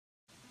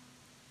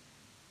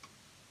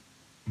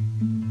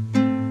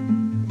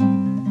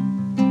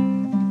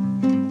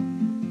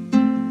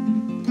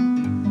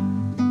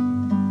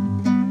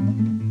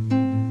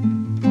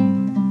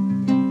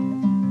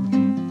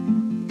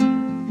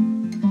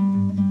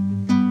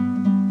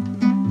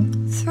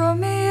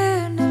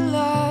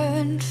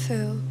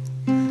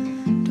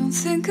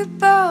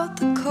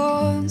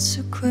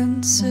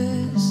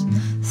chances.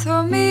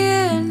 Throw me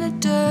in a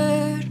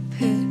dirt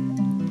pit.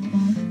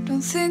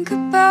 Don't think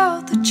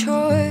about the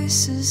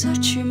choices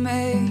that you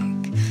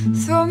make.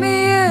 Throw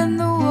me in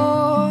the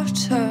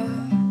water.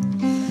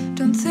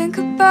 Don't think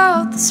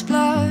about the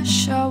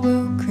splash I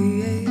will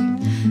create.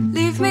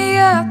 Leave me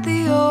at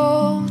the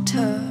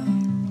altar,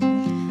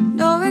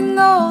 knowing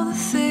all the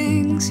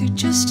things you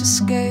just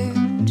escaped.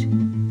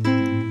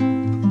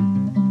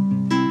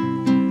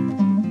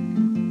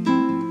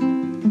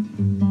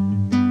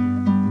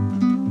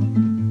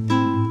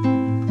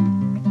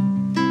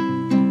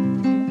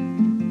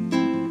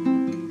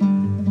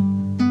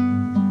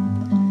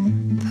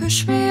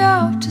 Push me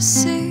out to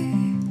sea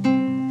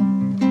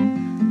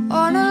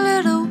on a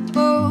little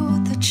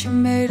boat that you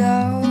made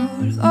out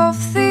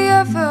of the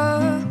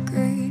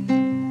evergreen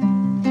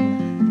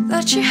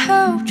that you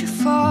helped your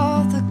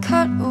father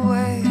cut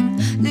away.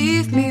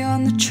 Leave me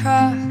on the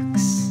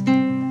tracks.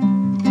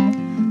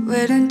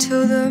 Wait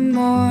until the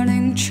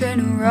morning train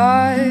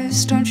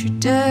arrives. Don't you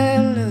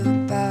dare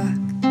look back.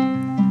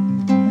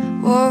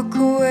 Walk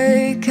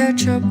away,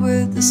 catch up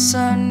with the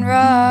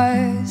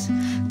sunrise.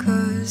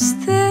 'Cause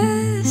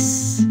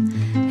this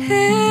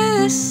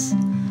is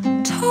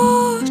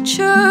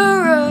torturous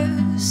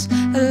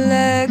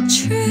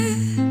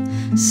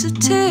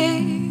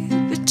electricity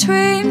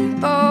between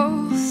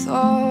both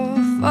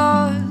of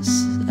us,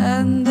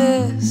 and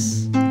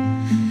this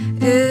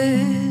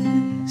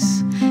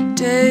is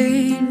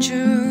dangerous.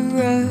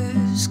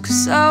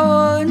 'Cause I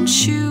want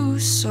you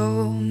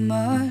so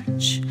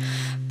much,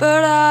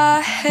 but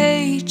I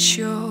hate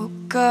your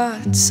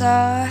guts,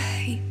 I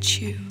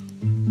hate you.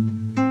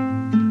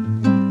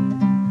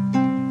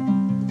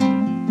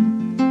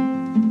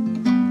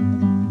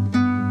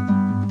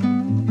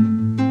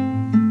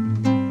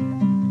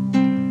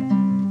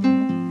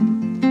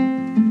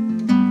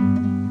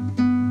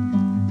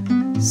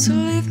 So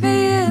leave me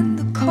in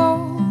the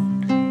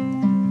cold.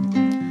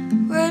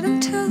 Wait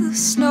until the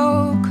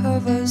snow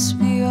covers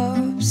me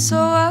up so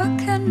I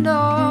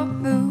cannot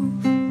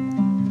move,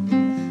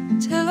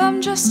 till I'm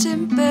just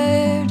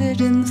embedded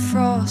in the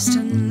frost,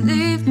 and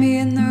leave me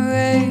in the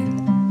rain.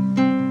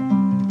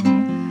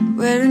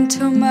 Wait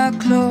until my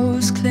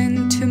clothes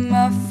cling to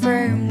my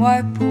frame,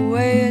 wipe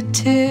away a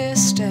tear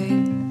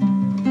stain.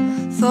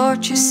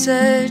 Thought you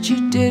said you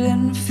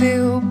didn't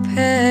feel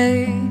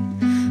pain.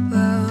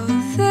 Well,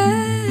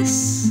 this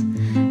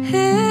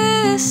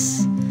is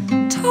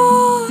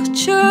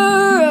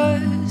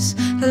torturous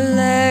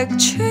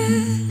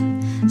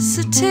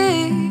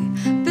electricity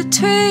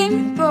between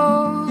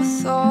both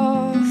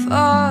of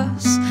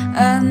us,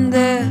 and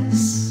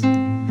this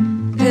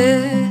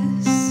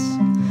is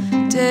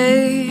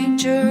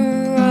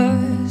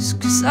dangerous.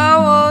 'Cause I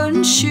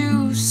want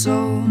you so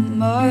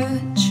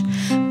much,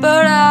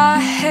 but I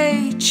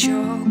hate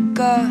your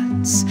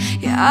guts.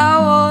 Yeah, I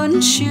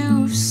want you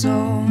so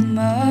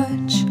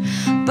much,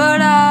 but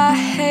I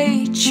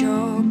hate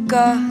your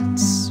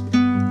guts.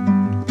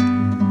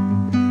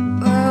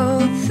 Well,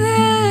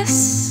 this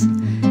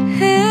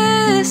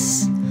is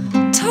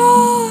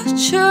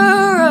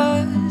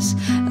torturous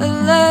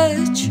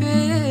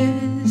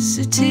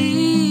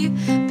electricity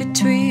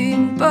between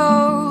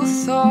both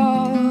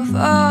of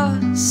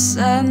us,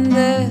 and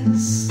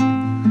this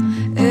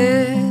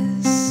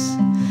is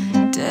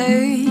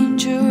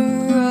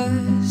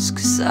dangerous.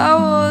 'Cause I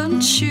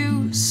want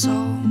you so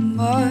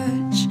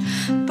much,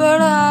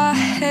 but I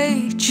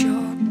hate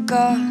your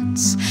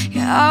guts.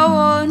 Yeah, I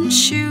want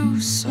you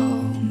so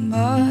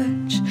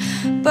much,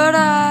 but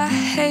I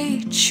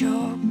hate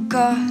your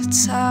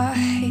guts, I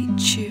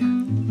hate you.